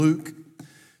Luke,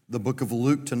 the book of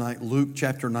Luke tonight, Luke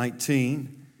chapter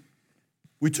 19.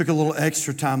 We took a little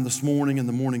extra time this morning in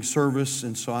the morning service,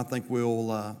 and so I think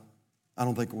I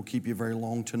don't think we'll keep you very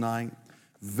long tonight.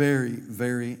 Very,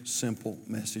 very simple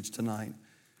message tonight,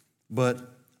 but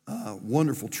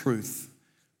wonderful truth.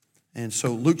 And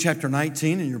so Luke chapter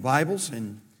 19 in your Bibles,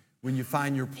 and when you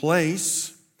find your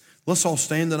place, let's all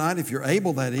stand tonight, if you're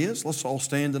able, that is. Let's all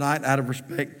stand tonight out of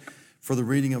respect for the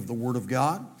reading of the Word of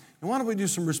God. And why don't we do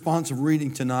some responsive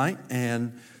reading tonight?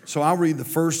 And so I'll read the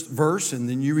first verse, and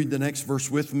then you read the next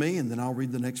verse with me, and then I'll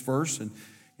read the next verse, and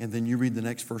then you read the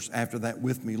next verse after that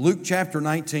with me. Luke chapter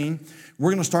 19,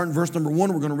 we're going to start in verse number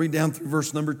 1. We're going to read down through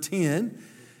verse number 10.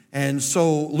 And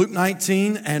so Luke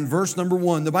 19 and verse number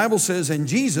 1, the Bible says, "And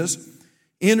Jesus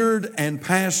entered and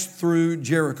passed through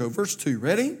Jericho." Verse 2,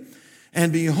 ready?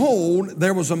 "And behold,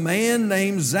 there was a man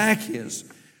named Zacchaeus,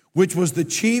 which was the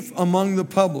chief among the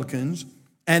publicans,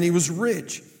 and he was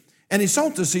rich. And he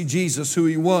sought to see Jesus, who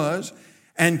he was,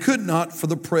 and could not for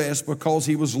the press, because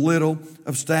he was little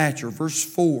of stature." Verse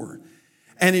 4,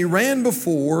 "And he ran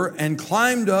before and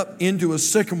climbed up into a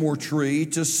sycamore tree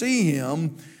to see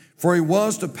him, for he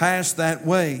was to pass that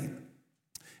way.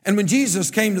 And when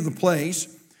Jesus came to the place,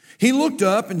 he looked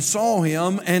up and saw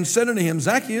him and said unto him,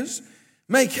 Zacchaeus,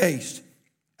 make haste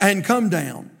and come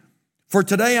down, for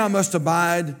today I must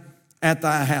abide at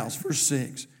thy house." Verse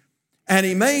 6, "And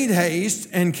he made haste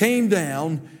and came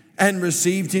down and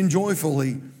received him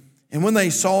joyfully. And when they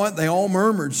saw it, they all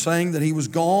murmured, saying that he was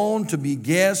gone to be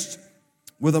guest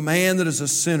with a man that is a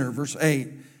sinner." Verse 8,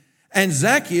 "And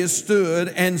Zacchaeus stood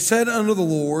and said unto the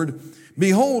Lord,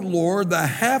 Behold, Lord, the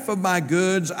half of my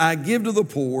goods I give to the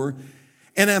poor,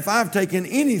 and if I've taken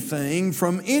anything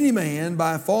from any man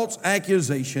by false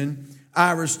accusation,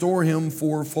 I restore him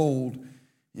fourfold.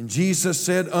 And Jesus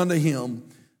said unto him,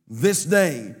 This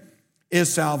day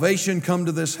is salvation come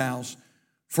to this house,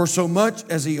 for so much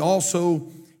as he also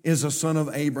is a son of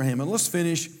Abraham." And let's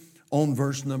finish on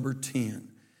verse number 10.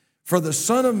 "For the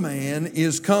Son of Man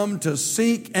is come to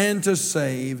seek and to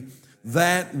save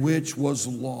that which was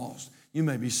lost." You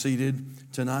may be seated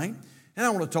tonight. And I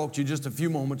want to talk to you just a few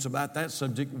moments about that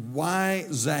subject, why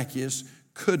Zacchaeus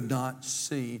could not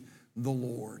see the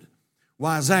Lord.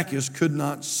 Why Zacchaeus could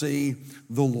not see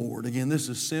the Lord. Again, this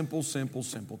is simple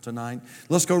tonight.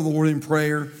 Let's go to the Lord in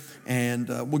prayer, and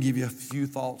we'll give you a few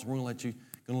thoughts. We're going to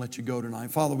let you go tonight.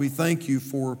 Father, we thank you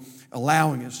for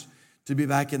allowing us to be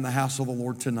back in the house of the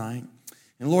Lord tonight.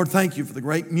 And Lord, thank you for the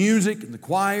great music and the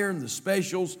choir and the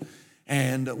specials.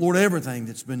 And Lord, everything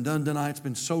that's been done tonight, it's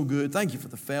been so good. Thank you for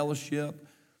the fellowship.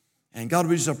 And God,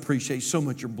 we just appreciate so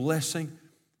much your blessing.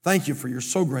 Thank you for your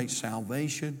so great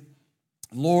salvation.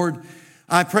 Lord,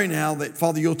 I pray now that,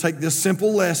 Father, you'll take this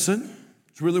simple lesson.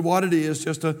 It's really what it is,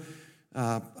 just a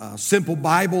simple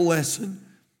Bible lesson.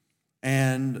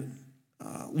 And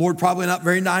Lord, probably not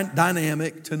very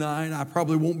dynamic tonight. I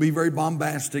probably won't be very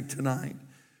bombastic tonight.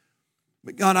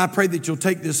 But God, I pray that you'll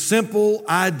take this simple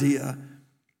idea,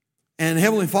 and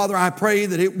Heavenly Father, I pray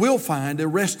that it will find a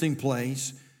resting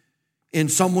place in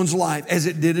someone's life as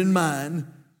it did in mine.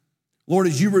 Lord,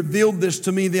 as you revealed this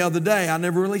to me the other day, I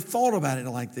never really thought about it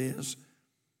like this.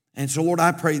 And so, Lord,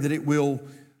 I pray that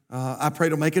I pray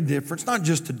it'll make a difference, not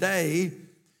just today,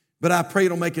 but I pray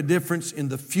it'll make a difference in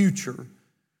the future,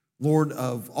 Lord,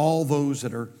 of all those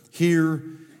that are here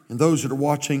and those that are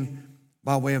watching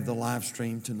by way of the live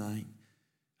stream tonight.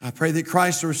 I pray that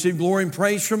Christ will receive glory and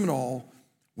praise from it all.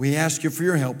 We ask you for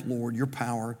your help, Lord, your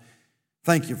power.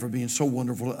 Thank you for being so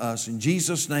wonderful to us. In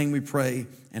Jesus' name we pray,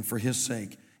 and for his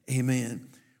sake, amen.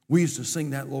 We used to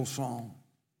sing that little song,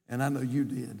 and I know you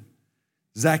did.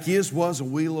 Zacchaeus was a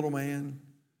wee little man.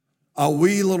 A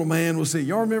wee little man was he.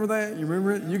 Y'all remember that? You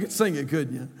remember it? You could sing it,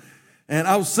 couldn't you? And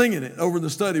I was singing it over in the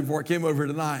study before I came over here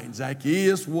tonight.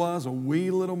 Zacchaeus was a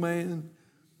wee little man,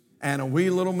 and a wee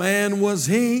little man was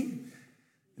he.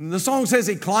 And the song says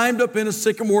he climbed up in a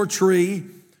sycamore tree,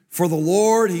 for the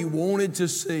Lord he wanted to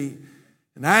see.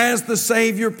 And as the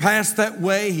Savior passed that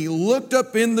way, he looked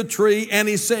up in the tree and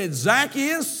he said,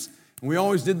 Zacchaeus, and we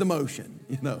always did the motion,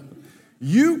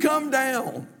 you come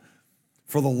down,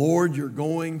 for the Lord you're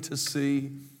going to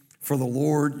see, for the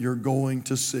Lord you're going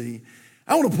to see.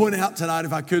 I want to point out tonight,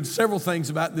 if I could, several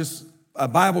things about this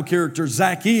Bible character,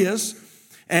 Zacchaeus.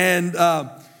 And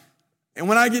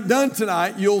when I get done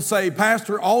tonight, you'll say,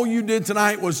 Pastor, all you did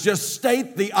tonight was just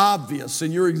state the obvious.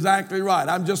 And you're exactly right.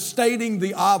 I'm just stating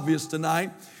the obvious tonight.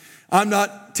 I'm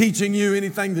not teaching you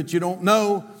anything that you don't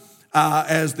know.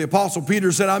 As the Apostle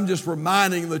Peter said, I'm just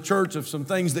reminding the church of some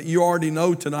things that you already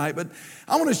know tonight. But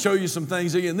I want to show you some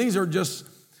things. Again, these are just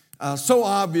so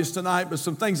obvious tonight, but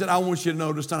some things that I want you to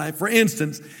notice tonight. For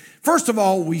instance, first of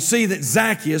all, we see that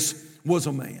Zacchaeus was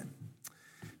a man.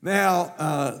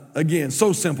 Now, again,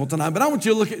 so simple tonight, but I want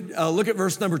you to look at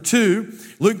verse number 2,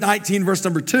 Luke 19, verse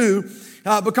number 2,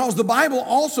 because the Bible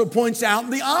also points out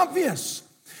the obvious.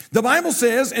 The Bible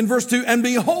says in verse 2, and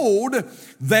behold,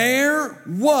 there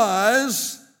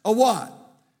was a what?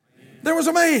 There was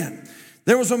a man.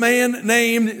 There was a man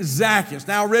named Zacchaeus.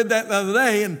 Now, I read that the other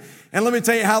day, and let me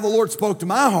tell you how the Lord spoke to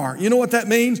my heart. You know what that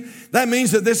means? That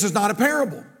means that this is not a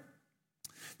parable.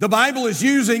 The Bible is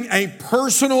using a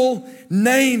personal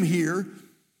name here.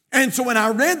 And so when I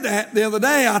read that the other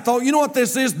day, I thought, you know what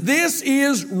this is? This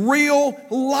is real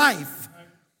life.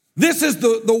 This is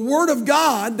the Word of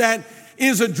God that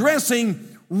is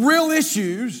addressing real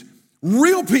issues,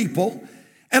 real people.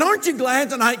 And aren't you glad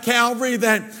tonight, Calvary,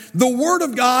 that the Word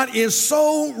of God is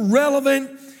so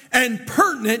relevant and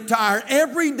pertinent to our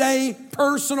everyday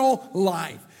personal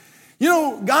life? You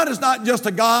know, God is not just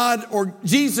a God, or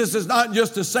Jesus is not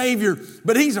just a Savior,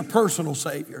 but He's a personal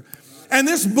Savior. And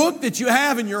this book that you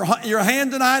have in your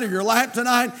hand tonight, or your lap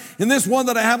tonight, and this one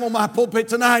that I have on my pulpit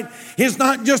tonight, is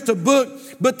not just a book,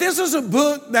 but this is a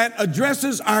book that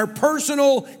addresses our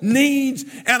personal needs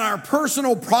and our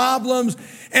personal problems.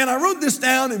 And I wrote this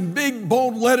down in big,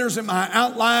 bold letters in my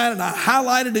outline, and I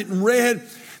highlighted it and read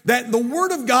that the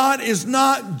Word of God is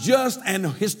not just an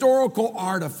historical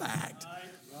artifact.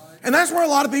 And that's where a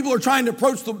lot of people are trying to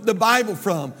approach the Bible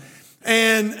from.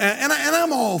 And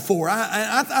I'm all for it.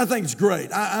 I think it's great.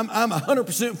 I'm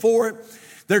 100% for it.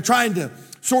 They're trying to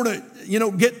sort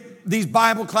of, get these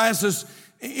Bible classes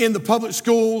in the public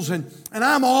schools, and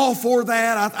I'm all for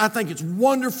that. I think it's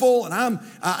wonderful, and I'm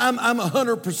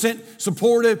 100%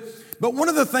 supportive. But one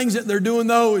of the things that they're doing,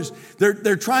 though, is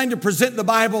they're trying to present the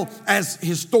Bible as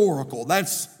historical.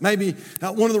 That's maybe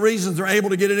one of the reasons they're able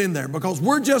to get it in there, because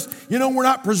we're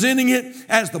not presenting it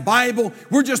as the Bible.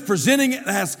 We're just presenting it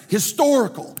as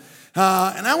historical.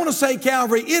 And I want to say,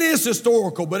 Calvary, it is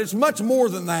historical, but it's much more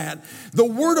than that. The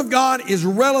Word of God is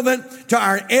relevant to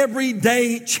our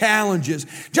everyday challenges.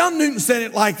 John Newton said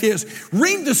it like this: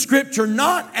 read the Scripture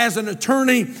not as an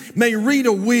attorney may read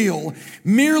a will,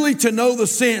 merely to know the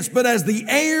sense, but as the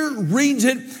heir reads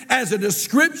it as a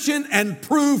description and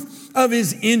proof of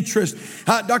his interest.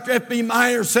 Dr. F.B.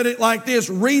 Meyer said it like this: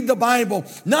 read the Bible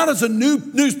not as a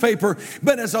newspaper,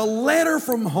 but as a letter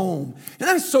from home. And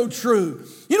that's so true.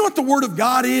 You know what the Word of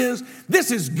God is? This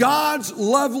is God's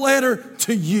love letter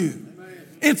to you.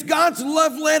 It's God's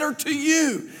love letter to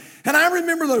you. And I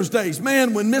remember those days,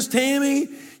 man, when Miss Tammy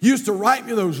used to write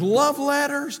me those love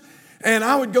letters, and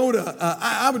I would go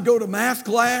to math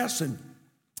class, and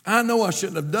I know I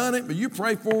shouldn't have done it, but you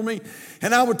pray for me.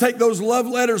 And I would take those love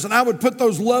letters and I would put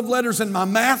those love letters in my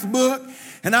math book,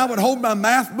 and I would hold my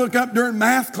math book up during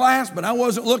math class, but I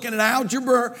wasn't looking at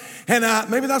algebra. And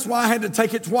maybe that's why I had to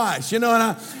take it twice, and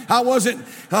I wasn't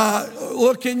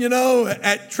looking,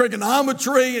 at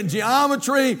trigonometry and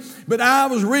geometry, but I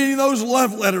was reading those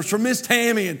love letters from Miss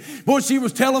Tammy. And boy, she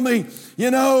was telling me,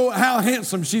 how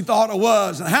handsome she thought I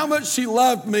was, and how much she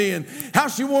loved me, and how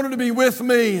she wanted to be with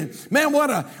me. And man, what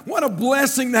a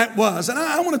blessing that was. And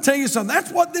I want to tell you something.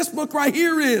 That's what this book right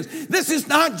here is. This is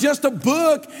not just a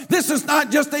book. This is not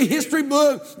just a history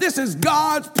book. This is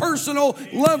God's personal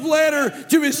love letter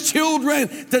to His children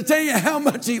to tell you how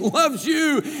much He loves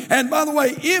you. And by the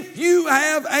way, if you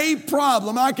have a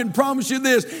problem, I can promise you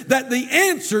this, that the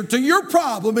answer to your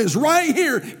problem is right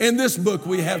here in this book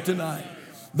we have tonight,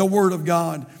 the Word of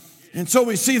God. And so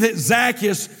we see that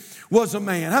Zacchaeus was a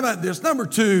man. How about this? Number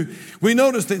 2, we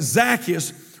notice that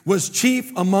Zacchaeus was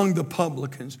chief among the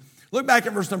publicans. Look back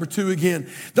at verse number 2 again.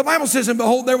 The Bible says, and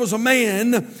behold, there was a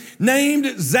man named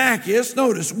Zacchaeus,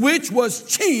 notice, which was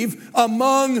chief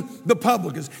among the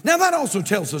publicans. Now that also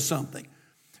tells us something.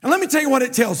 And let me tell you what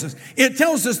it tells us. It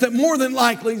tells us that more than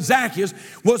likely Zacchaeus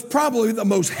was probably the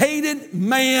most hated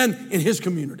man in his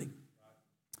community.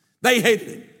 They hated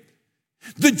him.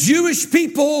 The Jewish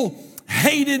people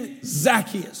hated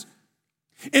Zacchaeus.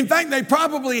 In fact, they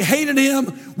probably hated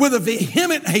him with a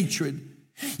vehement hatred.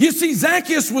 You see,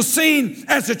 Zacchaeus was seen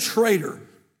as a traitor.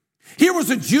 Here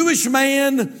was a Jewish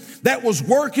man that was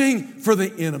working for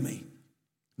the enemy,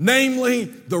 namely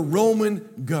the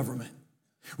Roman government.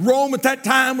 Rome at that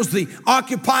time was the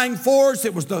occupying force.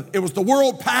 It was the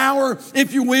world power,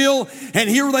 if you will. And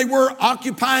here they were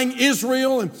occupying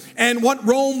Israel. And what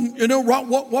Rome,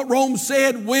 what Rome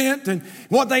said went, and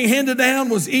what they handed down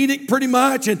was edict pretty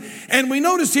much. And we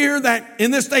notice here that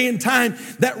in this day and time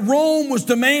that Rome was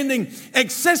demanding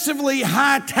excessively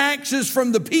high taxes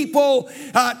from the people,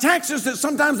 taxes that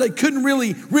sometimes they couldn't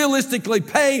really realistically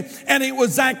pay. And it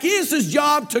was Zacchaeus'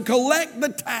 job to collect the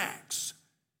tax.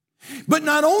 But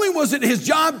not only was it his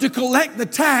job to collect the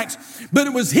tax, but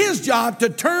it was his job to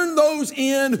turn those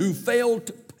in who failed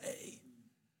to pay.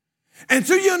 And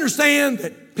so you understand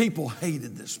that people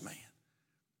hated this man.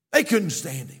 They couldn't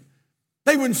stand him.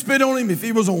 They wouldn't spit on him if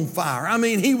he was on fire. I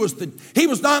mean, he was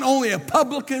not only a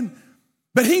publican,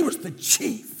 but he was the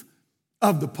chief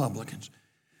of the publicans.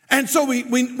 And so we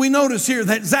notice here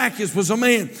that Zacchaeus was a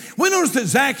man. We notice that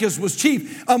Zacchaeus was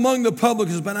chief among the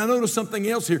publicans, but I noticed something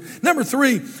else here. Number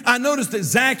 3, I noticed that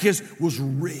Zacchaeus was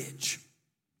rich.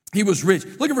 He was rich.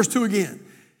 Look at verse 2 again.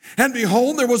 And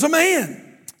behold, there was a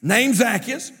man named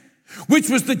Zacchaeus, which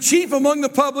was the chief among the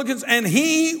publicans, and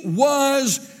he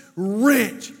was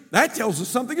rich. That tells us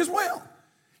something as well.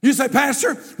 You say,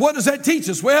 Pastor, what does that teach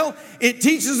us? Well, it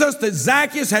teaches us that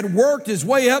Zacchaeus had worked his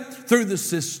way up through the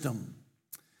system.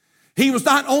 He was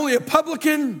not only a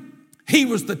publican, he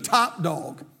was the top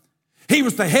dog. He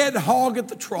was the head hog at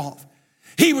the trough.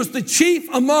 He was the chief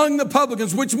among the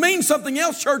publicans, which means something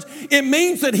else, church. It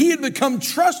means that he had become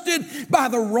trusted by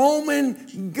the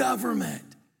Roman government.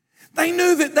 They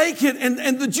knew that they could,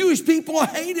 and the Jewish people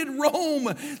hated Rome.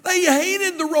 They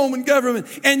hated the Roman government.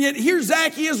 And yet here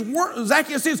Zacchaeus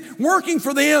is working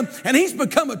for them, and he's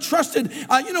become a trusted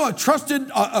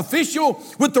official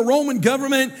with the Roman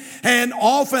government. And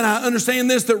often I understand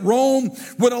this, that Rome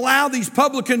would allow these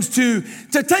publicans to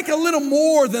take a little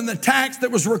more than the tax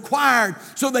that was required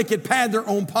so they could pad their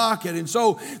own pocket. And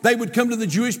so they would come to the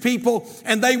Jewish people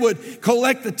and they would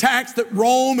collect the tax that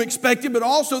Rome expected, but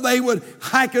also they would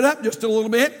hike it up just a little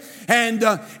bit, and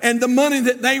the money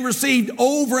that they received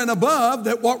over and above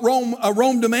that what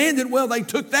Rome demanded, well, they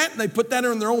took that and they put that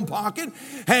in their own pocket,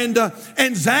 and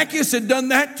Zacchaeus had done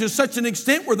that to such an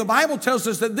extent where the Bible tells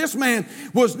us that this man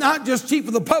was not just chief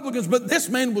of the publicans, but this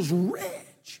man was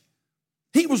rich.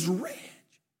 He was rich.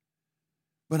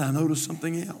 But I noticed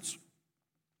something else.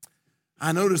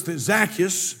 I noticed that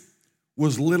Zacchaeus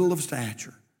was little of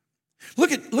stature.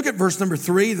 Look at verse number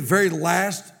 3, the very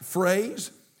last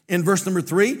phrase. In verse number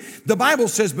 3, the Bible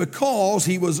says, because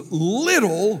he was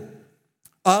little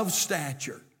of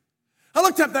stature. I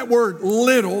looked up that word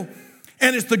little,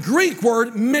 and it's the Greek word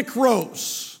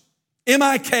mikros.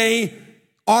 M-I-K-R-O-S.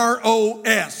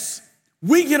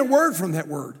 We get a word from that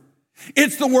word.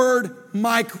 It's the word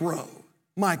micro.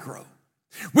 Micro.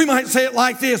 We might say it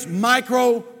like this,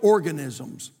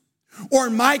 microorganisms, or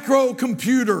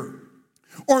microcomputer,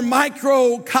 or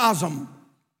microcosm,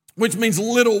 which means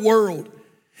little world.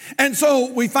 And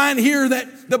so we find here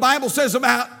that the Bible says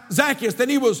about Zacchaeus that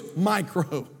he was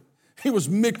micro. He was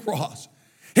mikros.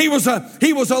 He was a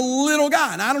little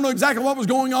guy. And I don't know exactly what was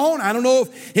going on. I don't know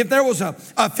if there was a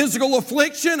physical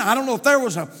affliction. I don't know if there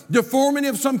was a deformity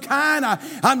of some kind.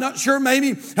 I'm not sure.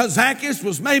 Maybe Zacchaeus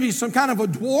was maybe some kind of a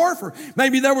dwarf, or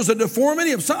maybe there was a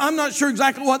deformity of some. I'm not sure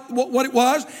exactly what it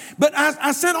was. But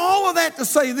I said all of that to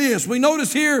say this. We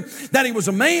notice here that he was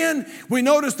a man. We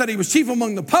notice that he was chief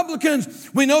among the publicans.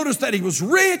 We notice that he was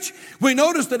rich. We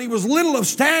notice that he was little of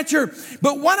stature.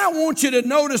 But what I want you to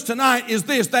notice tonight is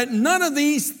this, that none of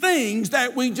these things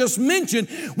that we just mentioned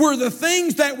were the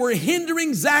things that were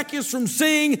hindering Zacchaeus from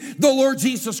seeing the Lord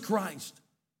Jesus Christ.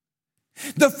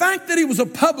 The fact that he was a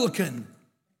publican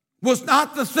was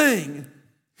not the thing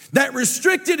that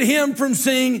restricted him from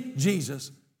seeing Jesus.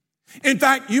 In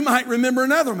fact, you might remember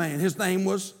another man. His name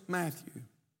was Matthew.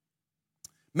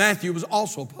 Matthew was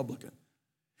also a publican.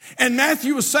 And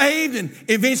Matthew was saved and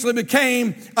eventually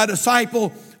became a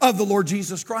disciple of the Lord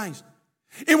Jesus Christ.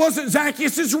 It wasn't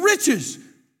Zacchaeus' riches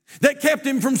that kept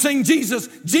him from seeing Jesus.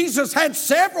 Jesus had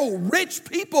several rich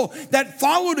people that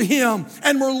followed him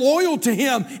and were loyal to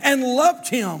him and loved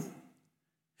him.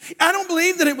 I don't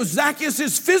believe that it was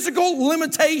Zacchaeus' physical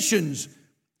limitations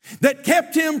that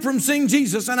kept him from seeing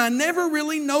Jesus, and I never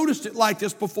really noticed it like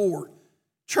this before.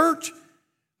 Church,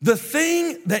 the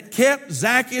thing that kept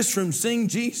Zacchaeus from seeing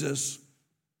Jesus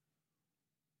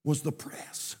was the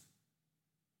press.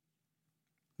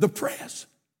 The press.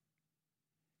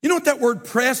 You know what that word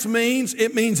press means?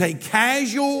 It means a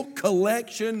casual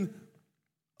collection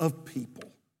of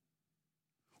people.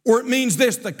 Or it means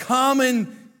this, the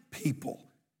common people.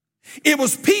 It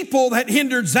was people that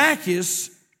hindered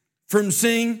Zacchaeus from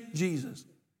seeing Jesus.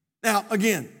 Now,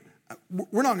 again,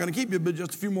 We're not going to keep you but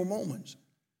just a few more moments.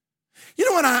 You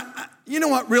know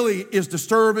what really is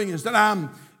disturbing is that I'm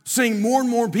seeing more and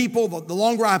more people, the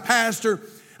longer I pastor,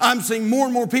 I'm seeing more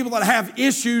and more people that have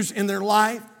issues in their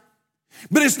life.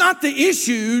 But it's not the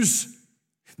issues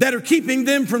that are keeping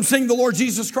them from seeing the Lord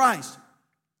Jesus Christ.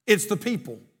 It's the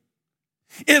people.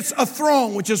 It's a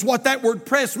throng, which is what that word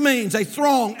press means, a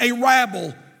throng, a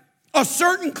rabble, a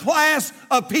certain class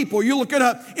of people. You look it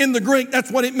up in the Greek,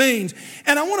 that's what it means.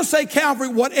 And I want to say, Calvary,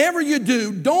 whatever you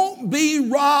do, don't be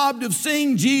robbed of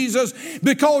seeing Jesus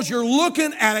because you're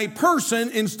looking at a person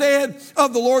instead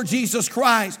of the Lord Jesus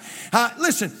Christ.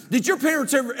 Listen, did your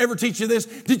parents ever teach you this?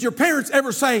 Did your parents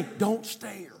ever say, don't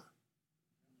stare?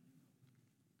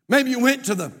 Maybe you went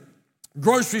to the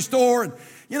grocery store and,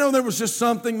 there was just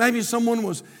something. Maybe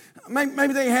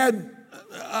maybe they had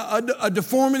a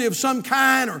deformity of some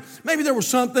kind, or maybe there was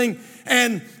something,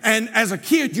 and as a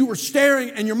kid you were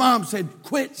staring and your mom said,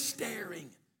 quit staring.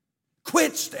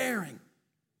 Quit staring.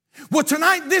 Well,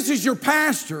 tonight this is your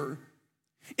pastor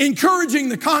encouraging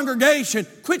the congregation,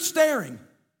 quit staring.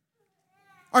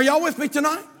 Are y'all with me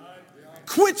tonight?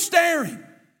 Quit staring.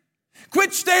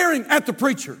 Quit staring at the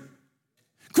preacher.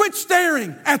 Quit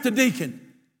staring at the deacon.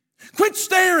 Quit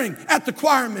staring at the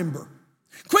choir member.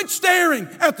 Quit staring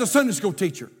at the Sunday school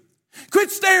teacher.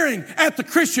 Quit staring at the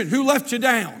Christian who left you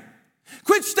down.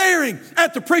 Quit staring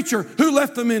at the preacher who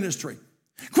left the ministry.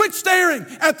 Quit staring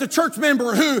at the church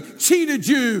member who cheated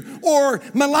you or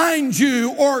maligned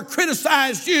you or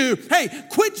criticized you. Hey,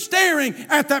 quit staring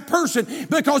at that person,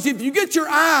 because if you get your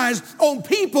eyes on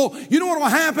people, you know what will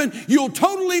happen? You'll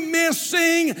totally miss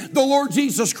seeing the Lord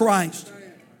Jesus Christ.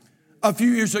 A few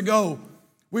years ago,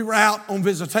 we were out on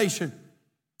visitation,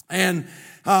 and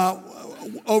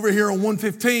over here on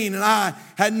 115, and I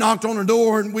had knocked on a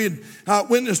door, and we had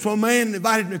witnessed to a man and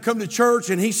invited him to come to church,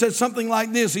 and he said something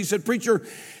like this. He said, preacher,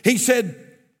 he said,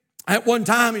 at one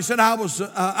time, he said, I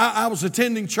was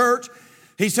attending church.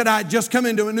 He said, I had just come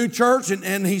into a new church,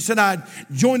 and he said, I'd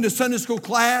joined a Sunday school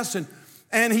class,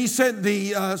 and he said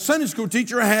the Sunday school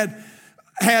teacher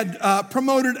had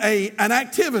promoted an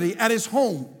activity at his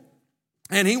home.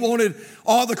 And he wanted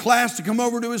all the class to come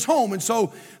over to his home. And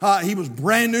so he was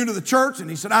brand new to the church. And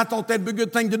he said, I thought that'd be a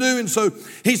good thing to do. And so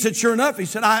he said, sure enough, he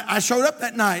said, I showed up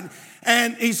that night.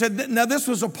 And he said, now this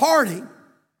was a party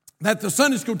that the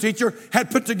Sunday school teacher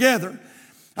had put together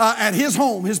at his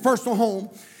home, his personal home.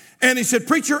 And he said,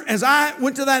 preacher, as I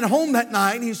went to that home that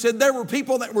night, he said, there were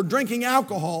people that were drinking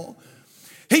alcohol.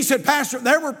 He said, pastor,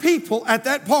 there were people at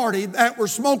that party that were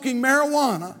smoking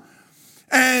marijuana.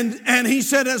 And he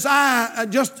said, as I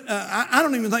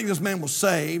don't even think this man was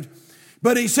saved,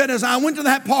 but he said, as I went to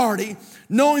that party,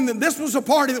 knowing that this was a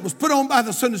party that was put on by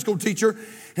the Sunday school teacher,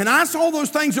 and I saw those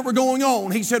things that were going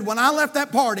on, he said, when I left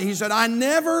that party, he said, I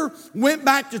never went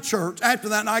back to church after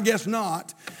that, and I guess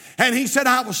not. And he said,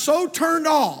 I was so turned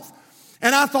off.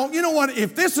 And I thought, you know what,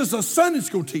 if this is a Sunday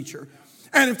school teacher,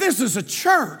 and if this is a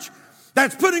church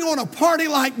that's putting on a party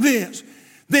like this,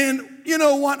 then you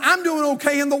know what? I'm doing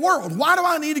okay in the world. Why do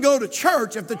I need to go to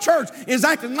church if the church is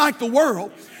acting like the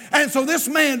world? And so this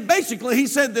man, basically, he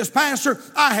said, this pastor,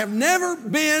 I have never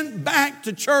been back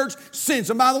to church since.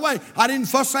 And by the way, I didn't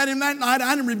fuss at him that night.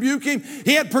 I didn't rebuke him.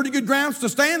 He had pretty good grounds to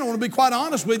stand on, to be quite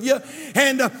honest with you.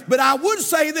 But I would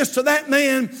say this to that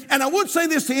man, and I would say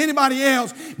this to anybody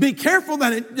else. Be careful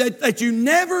that you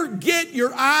never get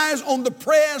your eyes on the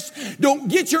press. Don't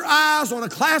get your eyes on a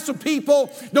class of people.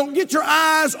 Don't get your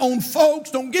eyes on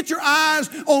folks. Don't get your eyes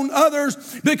on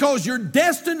others, because you're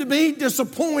destined to be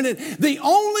disappointed. The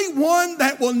only one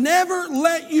that will never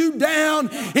let you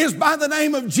down is by the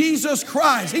name of Jesus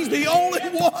Christ. He's the only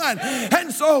one.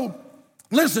 And so,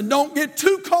 listen, don't get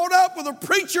too caught up with a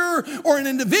preacher or an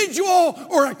individual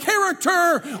or a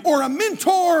character or a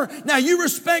mentor. Now, you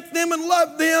respect them and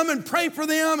love them and pray for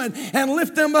them and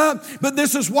lift them up. But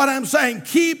this is what I'm saying.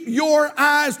 Keep your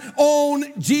eyes on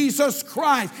Jesus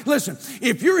Christ. Listen,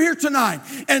 if you're here tonight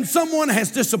and someone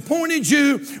has disappointed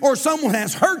you or someone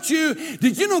has hurt you,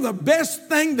 did you know the best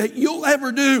thing that you'll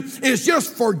ever do is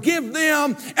just forgive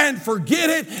them and forget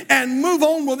it and move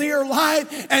on with your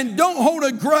life, and don't hold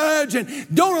a grudge, and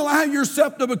don't allow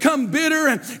yourself to become bitter,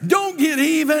 and don't get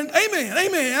even. Amen,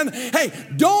 amen. Hey,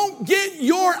 don't get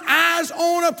your eyes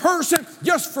on a person.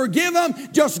 Just forgive them.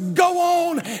 Just go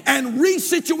on and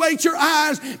resituate your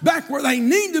eyes back where they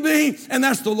need to be, and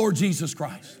that's the Lord Jesus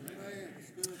Christ.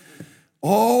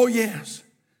 Oh, yes.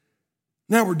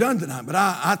 Now we're done tonight, but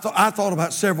I thought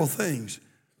about several things.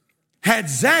 Had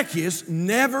Zacchaeus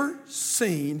never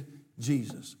seen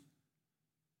Jesus,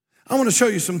 I want to show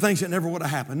you some things that never would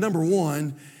have happened. Number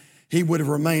one, he would have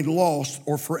remained lost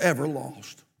or forever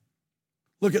lost.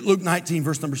 Look at Luke 19,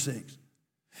 verse number 6.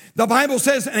 The Bible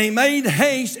says, and he made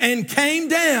haste and came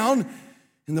down,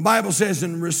 and the Bible says,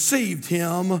 and received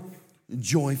him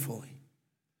joyfully.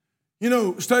 You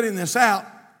know, studying this out,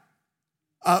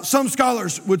 some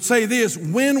scholars would say this: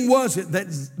 when was it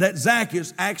that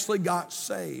Zacchaeus actually got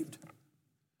saved?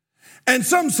 And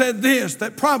some said this,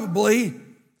 that probably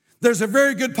there's a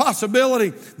very good possibility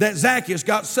that Zacchaeus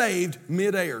got saved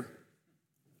midair.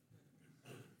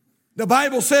 The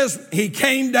Bible says he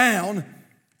came down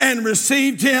and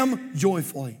received him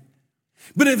joyfully.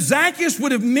 But if Zacchaeus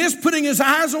would have missed putting his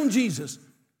eyes on Jesus,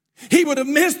 he would have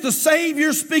missed the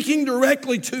Savior speaking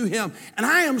directly to him. And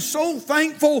I am so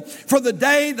thankful for the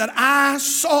day that I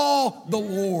saw the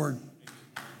Lord.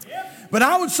 But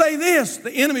I would say this: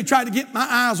 the enemy tried to get my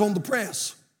eyes on the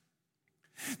press.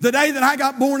 The day that I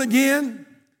got born again,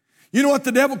 you know what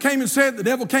the devil came and said? The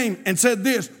devil came and said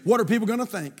this: what are people going to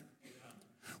think?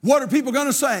 What are people going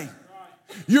to say?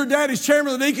 Your daddy's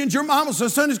chairman of the deacons, your mama's a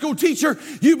Sunday school teacher.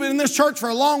 You've been in this church for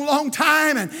a long, long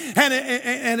time. And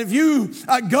if you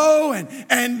go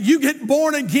and you get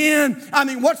born again, I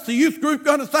mean, what's the youth group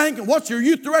going to think? And what's your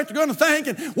youth director going to think?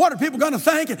 And what are people going to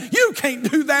think? And you can't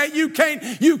do that. You can't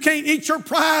eat your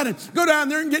pride and go down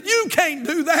there and you can't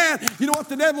do that. You know what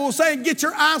the devil will say? Get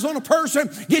your eyes on a person.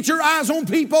 Get your eyes on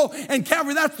people. And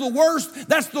Calvary, that's the worst.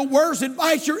 That's the worst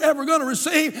advice you're ever going to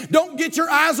receive. Don't get your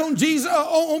eyes on Jesus,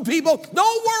 on people.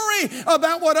 Don't worry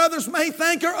about what others may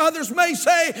think or others may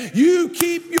say. You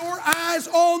keep your eyes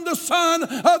on the Son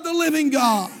of the living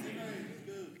God.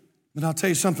 But I'll tell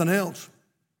you something else.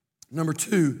 Number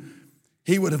two,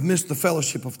 he would have missed the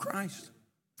fellowship of Christ.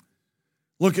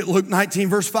 Look at Luke 19,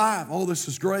 verse 5. Oh, this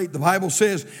is great. The Bible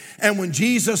says, and when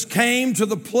Jesus came to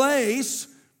the place,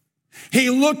 he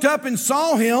looked up and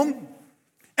saw him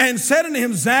and said unto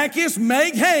him, Zacchaeus,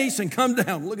 make haste and come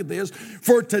down. Look at this.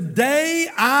 For today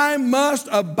I must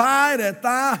abide at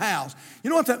thy house. You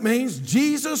know what that means?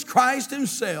 Jesus Christ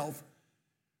himself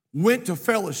went to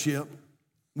fellowship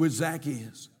with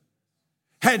Zacchaeus.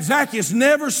 Had Zacchaeus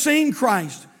never seen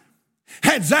Christ,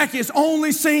 had Zacchaeus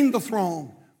only seen the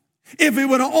throng, if he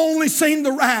would have only seen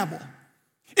the rabble,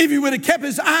 if he would have kept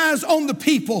his eyes on the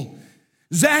people,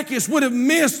 Zacchaeus would have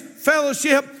missed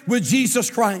fellowship with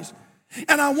Jesus Christ.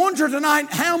 And I wonder tonight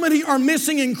how many are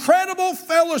missing incredible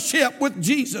fellowship with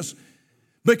Jesus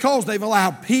because they've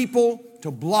allowed people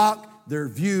to block their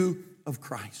view of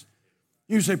Christ.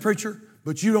 You say, preacher,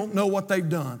 but you don't know what they've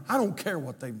done. I don't care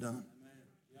what they've done.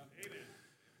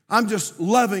 I'm just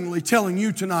lovingly telling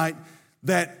you tonight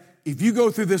that if you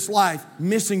go through this life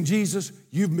missing Jesus,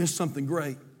 you've missed something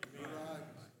great.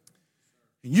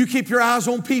 You keep your eyes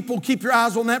on people, keep your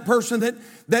eyes on that person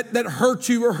that hurt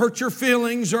you or hurt your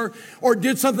feelings or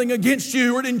did something against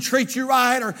you or didn't treat you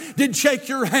right or didn't shake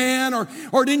your hand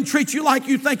or didn't treat you like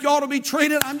you think you ought to be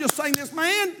treated. I'm just saying this,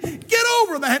 man, get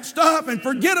over that stuff and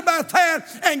forget about that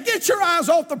and get your eyes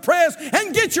off the press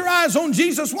and get your eyes on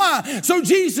Jesus. Why? So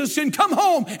Jesus can come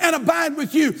home and abide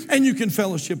with you and you can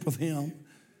fellowship with him.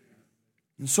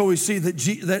 And so we see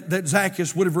that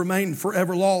Zacchaeus would have remained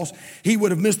forever lost. He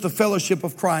would have missed the fellowship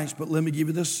of Christ. But let me give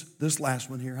you this last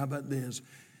one here. How about this?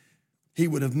 He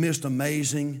would have missed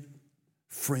amazing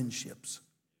friendships.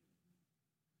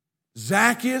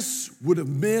 Zacchaeus would have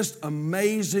missed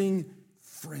amazing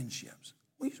friendships.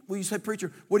 Well, you say,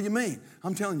 preacher, what do you mean?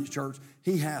 I'm telling you, church,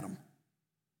 he had them.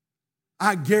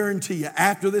 I guarantee you,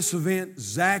 after this event,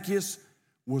 Zacchaeus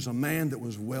was a man that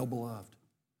was well beloved.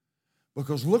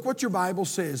 Because look what your Bible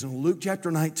says in Luke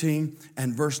chapter 19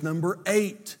 and verse number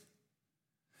 8.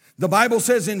 The Bible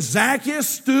says, and Zacchaeus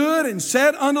stood and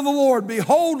said unto the Lord,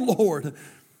 behold, Lord,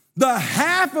 the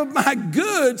half of my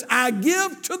goods I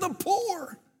give to the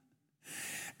poor.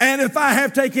 And if I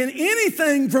have taken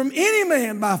anything from any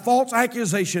man by false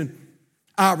accusation,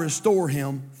 I restore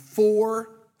him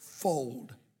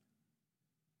fourfold.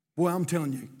 Boy, I'm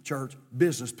telling you, church,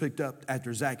 business picked up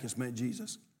after Zacchaeus met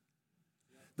Jesus.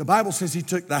 The Bible says he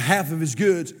took the half of his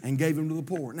goods and gave them to the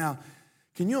poor. Now,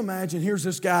 can you imagine, here's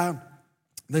this guy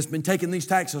that's been taking these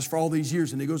taxes for all these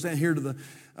years, and he goes down here to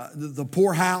the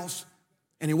poorhouse,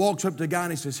 and he walks up to the guy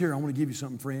and he says, here, I want to give you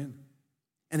something, friend.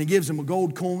 And he gives him a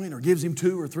gold coin or gives him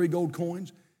 2 or 3 gold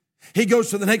coins. He goes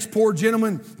to the next poor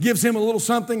gentleman, gives him a little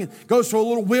something, and goes to a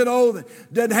little widow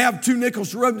that doesn't have 2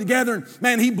 nickels to rub together, and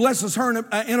man, he blesses her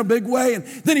in a big way. And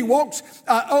then he walks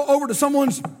over to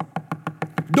someone's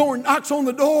door, knocks on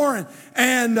the door,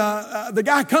 and the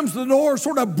guy comes to the door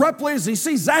sort of abruptly as he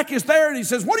sees Zacchaeus there, and he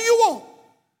says, what do you want?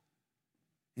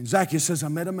 And Zacchaeus says, I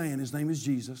met a man, his name is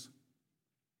Jesus.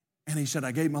 And he said,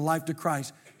 I gave my life to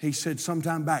Christ. He said,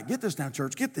 sometime back, get this now,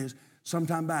 church, get this.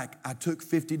 Sometime back, I took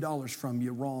 $50 from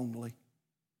you wrongly.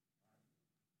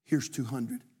 Here's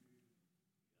 200.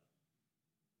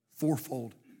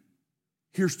 Fourfold.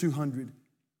 Here's 200.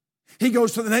 He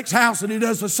goes to the next house and he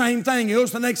does the same thing. He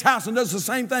goes to the next house and does the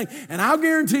same thing. And I'll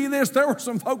guarantee you this, there were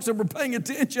some folks that were paying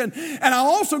attention. And I'll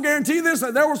also guarantee you this,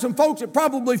 that there were some folks that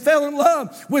probably fell in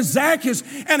love with Zacchaeus.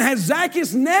 And had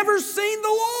Zacchaeus never seen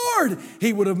the Lord,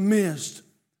 he would have missed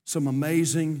some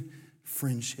amazing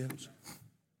friendships.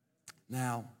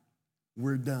 Now,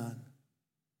 we're done.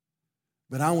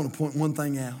 But I want to point one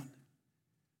thing out.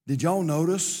 Did y'all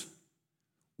notice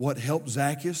what helped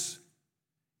Zacchaeus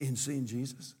in seeing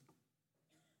Jesus?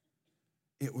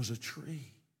 It was a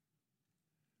tree.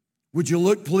 Would you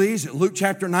look, please, at Luke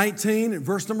chapter 19 and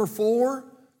verse number 4?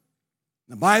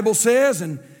 The Bible says,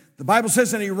 and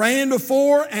he ran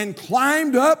before and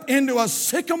climbed up into a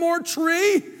sycamore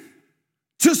tree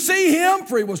to see him,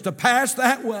 for he was to pass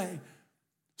that way.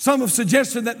 Some have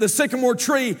suggested that the sycamore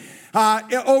tree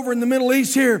over in the Middle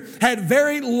East here had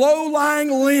very low-lying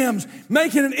limbs,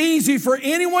 making it easy for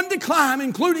anyone to climb,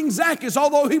 including Zacchaeus.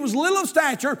 Although he was little of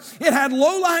stature, it had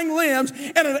low-lying limbs,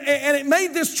 and it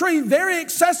made this tree very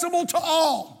accessible to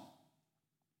all.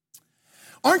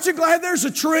 Aren't you glad there's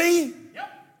a tree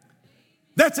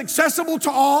that's accessible to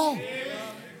all?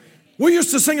 We used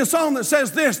to sing a song that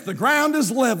says this: the ground is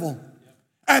level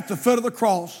at the foot of the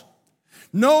cross.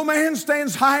 No man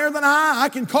stands higher than I. I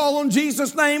can call on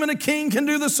Jesus' name and a king can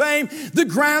do the same. The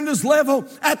ground is level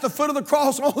at the foot of the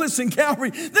cross. Oh, listen, Calvary,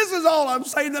 this is all I'm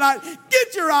saying tonight.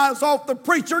 Get your eyes off the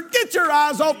preacher. Get your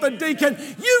eyes off the deacon.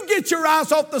 You get your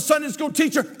eyes off the Sunday school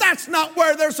teacher. That's not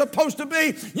where they're supposed to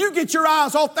be. You get your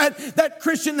eyes off that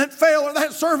Christian that fell or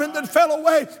that servant that fell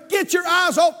away. Get your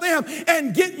eyes off them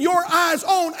and get your eyes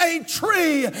on a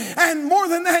tree. And more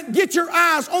than that, get your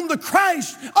eyes on the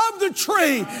Christ of the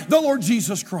tree, the Lord Jesus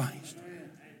Christ.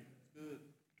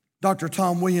 Dr.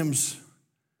 Tom Williams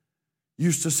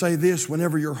used to say this: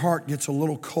 whenever your heart gets a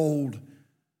little cold,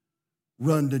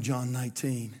 run to John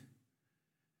 19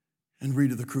 and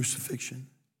read of the crucifixion.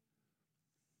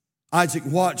 Isaac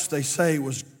Watts, they say,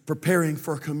 was preparing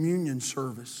for a communion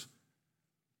service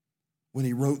when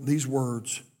he wrote these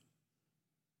words: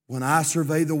 when I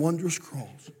survey the wondrous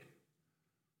cross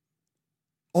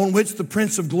on which the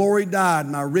Prince of Glory died,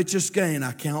 my richest gain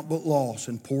I count but loss,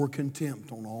 and pour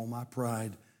contempt on all my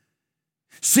pride.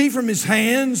 See from his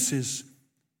hands, his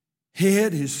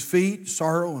head, his feet,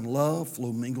 sorrow and love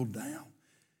flow mingled down.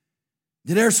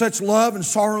 Did e'er such love and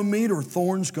sorrow meet, or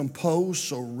thorns compose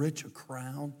so rich a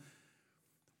crown?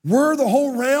 Were the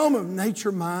whole realm of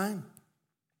nature mine,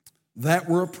 that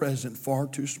were a present far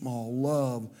too small.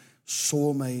 Love so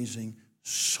amazing,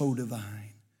 so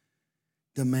divine,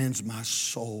 demands my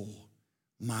soul,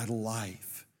 my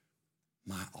life,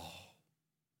 my all.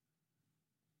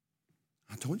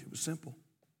 I told you it was simple.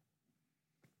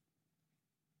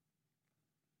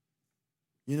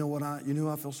 You know who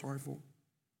I feel sorry for?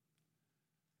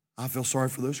 I feel sorry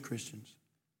for those Christians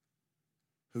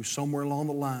who somewhere along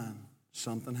the line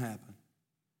something happened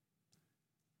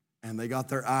and they got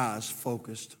their eyes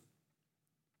focused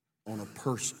on a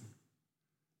person.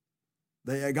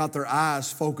 They got their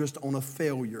eyes focused on a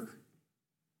failure.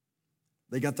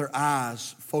 They got their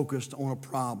eyes focused on a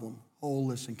problem. Oh,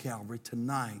 listen, Calvary,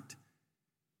 tonight,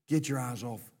 get your eyes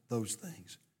off those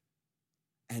things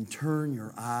and turn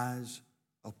your eyes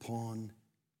upon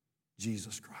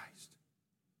Jesus Christ.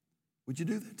 Would you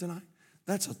do that tonight?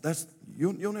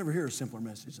 You'll never hear a simpler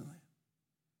message than that.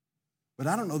 But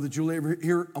I don't know that you'll ever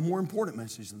hear a more important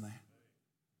message than that.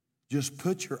 Just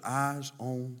put your eyes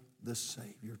on the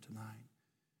Savior tonight.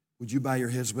 Would you bow your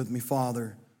heads with me?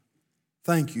 Father,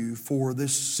 thank you for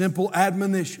this simple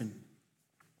admonition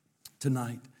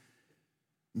tonight.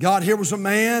 God, here was a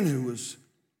man who was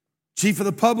chief of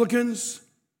the publicans.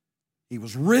 He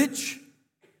was rich.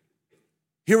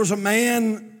 Here was a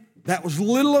man that was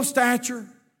little of stature.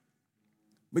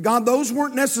 But God, those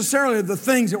weren't necessarily the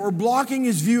things that were blocking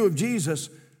his view of Jesus.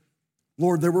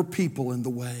 Lord, there were people in the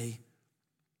way.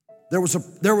 There was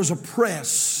a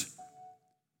press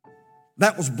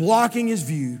that was blocking his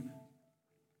view.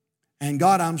 And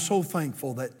God, I'm so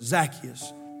thankful that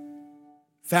Zacchaeus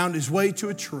found his way to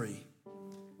a tree.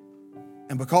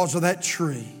 And because of that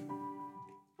tree,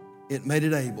 it made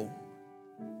it able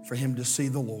for him to see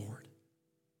the Lord.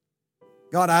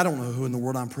 God, I don't know who in the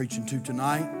world I'm preaching to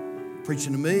tonight.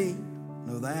 Preaching to me, I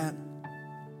know that.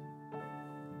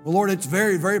 But Lord, it's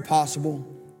very, very possible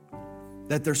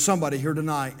that there's somebody here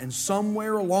tonight and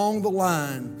somewhere along the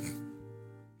line,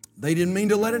 they didn't mean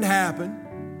to let it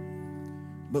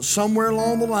happen, but somewhere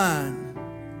along the line,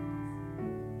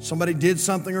 somebody did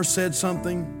something or said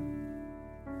something.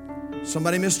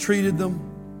 Somebody mistreated them.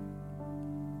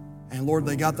 And Lord,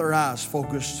 they got their eyes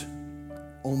focused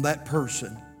on that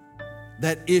person,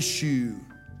 that issue,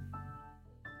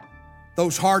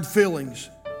 those hard feelings,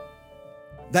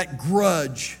 that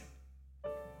grudge,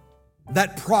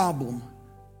 that problem,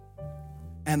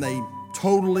 and they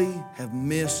totally have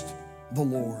missed the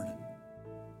Lord.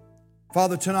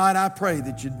 Father, tonight I pray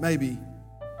that you'd maybe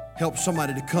help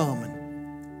somebody to come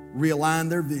and realign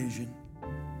their vision.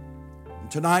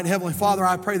 And tonight, Heavenly Father,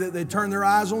 I pray that they turn their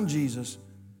eyes on Jesus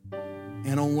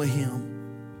and only Him.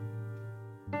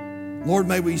 Lord,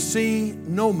 may we see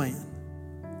no man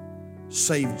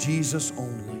save Jesus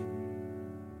only.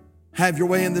 Have your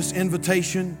way in this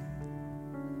invitation.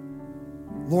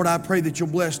 Lord, I pray that you'll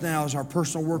bless now as our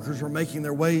personal workers are making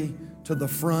their way to the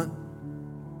front.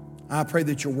 I pray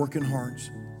that you'll work in hearts.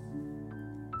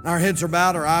 Our heads are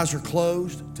bowed, our eyes are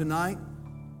closed tonight.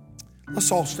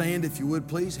 Let's all stand if you would,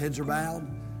 please. Heads are bowed,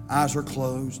 eyes are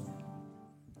closed.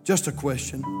 Just a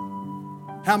question.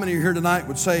 How many of you here tonight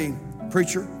would say,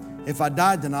 preacher, if I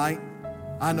died tonight,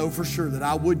 I know for sure that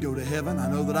I would go to heaven. I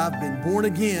know that I've been born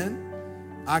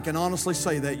again. I can honestly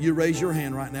say that. You raise your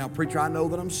hand right now. Preacher, I know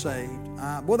that I'm saved.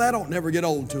 Well, that don't never get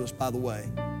old to us, by the way.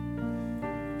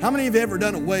 How many of you ever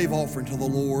done a wave offering to the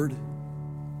Lord?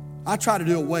 I try to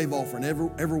do a wave offering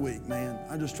every week, man.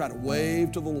 I just try to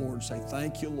wave to the Lord and say,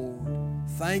 thank you, Lord.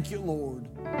 Thank you, Lord.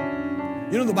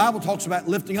 You know, the Bible talks about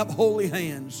lifting up holy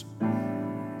hands.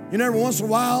 You know, every once in a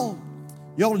while,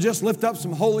 you ought to just lift up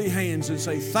some holy hands and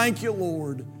say, thank you,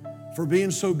 Lord, for being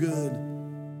so good.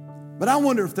 But I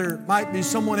wonder if there might be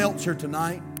someone else here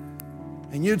tonight,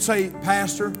 and you'd say,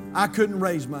 Pastor, I couldn't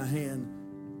raise my hand.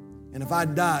 And if I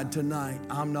died tonight,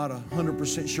 I'm not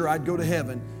 100% sure I'd go to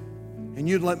heaven. And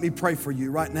you'd let me pray for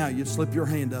you right now. You'd slip your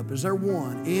hand up. Is there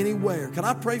one anywhere? Can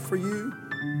I pray for you?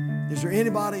 Is there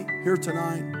anybody here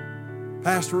tonight?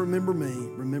 Pastor, remember me.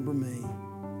 Remember me.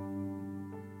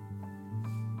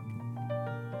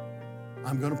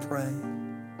 I'm going to pray.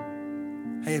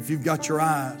 Hey, if you've got your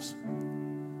eyes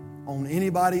on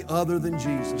anybody other than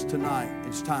Jesus tonight,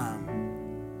 it's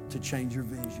time to change your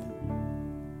vision.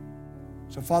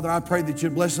 So, Father, I pray that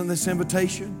you'd bless in this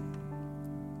invitation.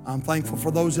 I'm thankful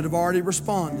for those that have already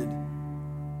responded.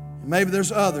 And maybe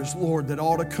there's others, Lord, that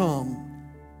ought to come.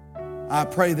 I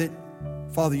pray that,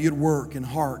 Father, you'd work in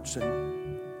hearts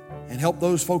and help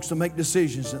those folks to make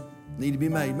decisions that need to be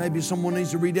made. Maybe someone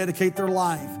needs to rededicate their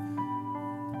life.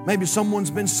 Maybe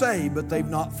someone's been saved, but they've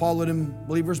not followed in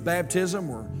believer's baptism,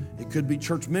 or it could be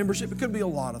church membership. It could be a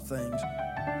lot of things.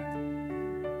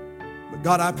 But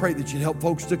God, I pray that you'd help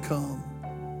folks to come.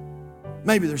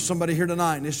 Maybe there's somebody here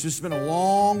tonight, and it's just been a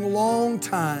long, long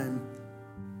time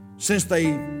since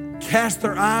they cast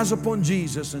their eyes upon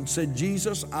Jesus and said,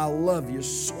 Jesus, I love you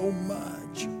so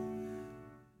much.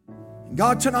 And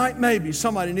God, tonight maybe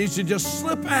somebody needs to just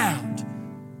slip out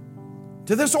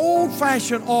to this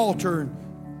old-fashioned altar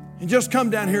and just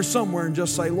come down here somewhere and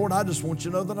just say, Lord, I just want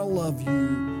you to know that I love you.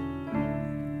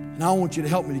 And I want you to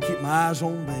help me to keep my eyes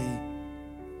on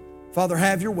thee. Father,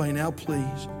 have your way now,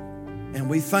 please. And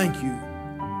we thank you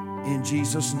in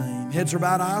Jesus' name. Heads are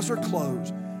bowed, eyes are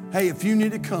closed. Hey, if you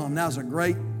need to come, now's a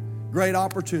great, great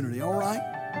opportunity, all right?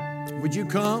 Would you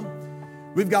come?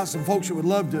 We've got some folks that would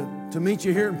love to meet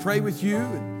you here and pray with you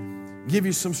and give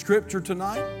you some scripture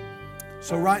tonight.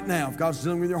 So right now, if God's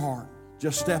dealing with your heart,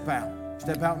 just step out.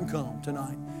 Step out and come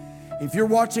tonight. If you're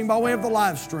watching by way of the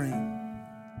live stream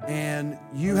and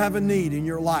you have a need in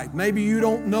your life, maybe you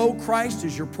don't know Christ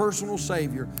as your personal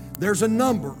Savior, there's a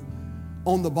number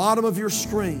on the bottom of your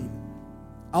screen.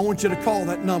 I want you to call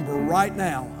that number right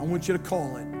now. I want you to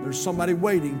call it. There's somebody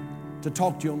waiting to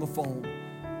talk to you on the phone.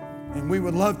 And we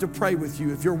would love to pray with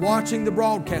you. If you're watching the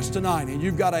broadcast tonight and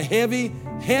you've got a heavy,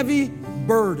 heavy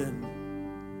burden,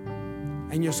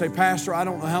 and you say, Pastor, I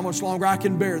don't know how much longer I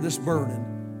can bear this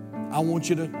burden, I want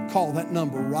you to call that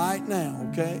number right now,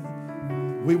 okay?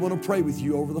 We want to pray with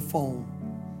you over the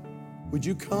phone. Would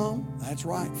you come? That's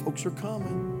right. Folks are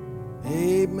coming.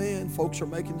 Amen. Folks are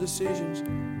making decisions.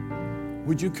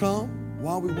 Would you come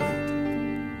while we wait?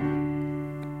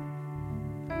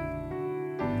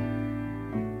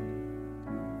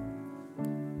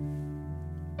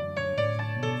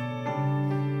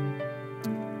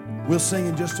 We'll sing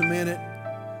in just a minute.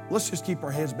 Let's just keep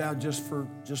our heads bowed just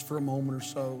for a moment or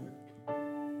so.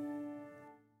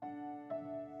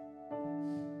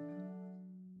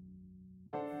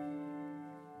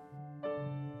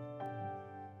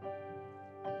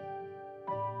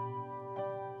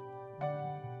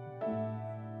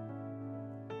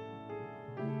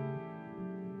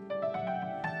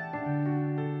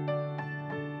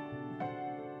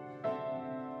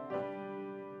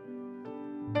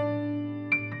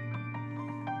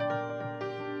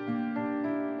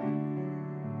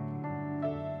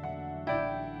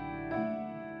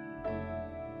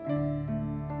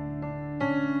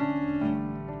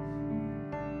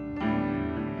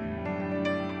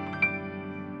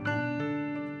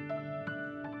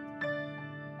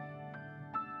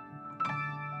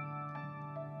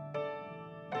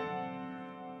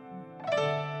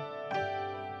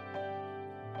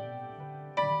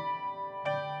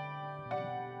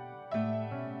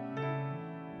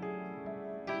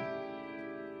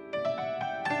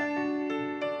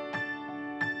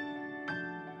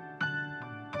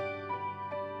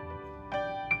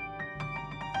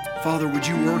 Father, would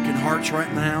you work in hearts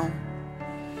right now?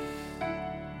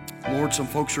 Lord, some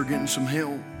folks are getting some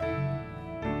help.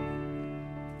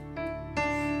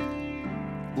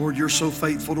 Lord, you're so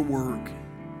faithful to work.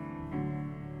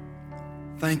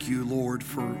 Thank you, Lord,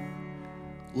 for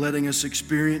letting us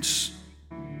experience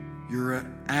your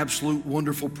absolute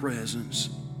wonderful presence.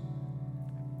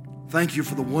 Thank you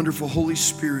for the wonderful Holy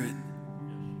Spirit.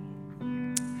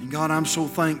 And God, I'm so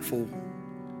thankful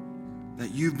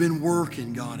that you've been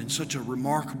working, God, in such a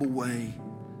remarkable way.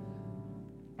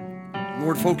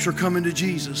 Lord, folks are coming to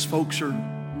Jesus. Folks are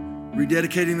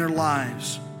rededicating their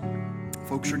lives.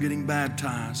 Folks are getting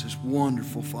baptized. It's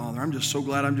wonderful, Father. I'm just so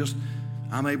glad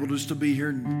I'm able just to be here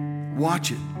and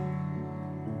watch it.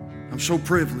 I'm so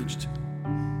privileged.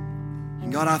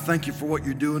 And God, I thank you for what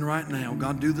you're doing right now.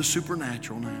 God, do the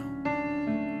supernatural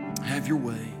now. Have your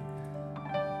way.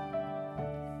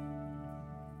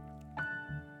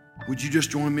 Would you just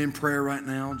join me in prayer right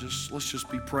now? Let's just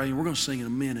be praying. We're going to sing in a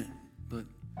minute, but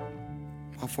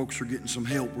while folks are getting some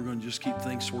help, we're going to just keep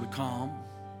things sort of calm.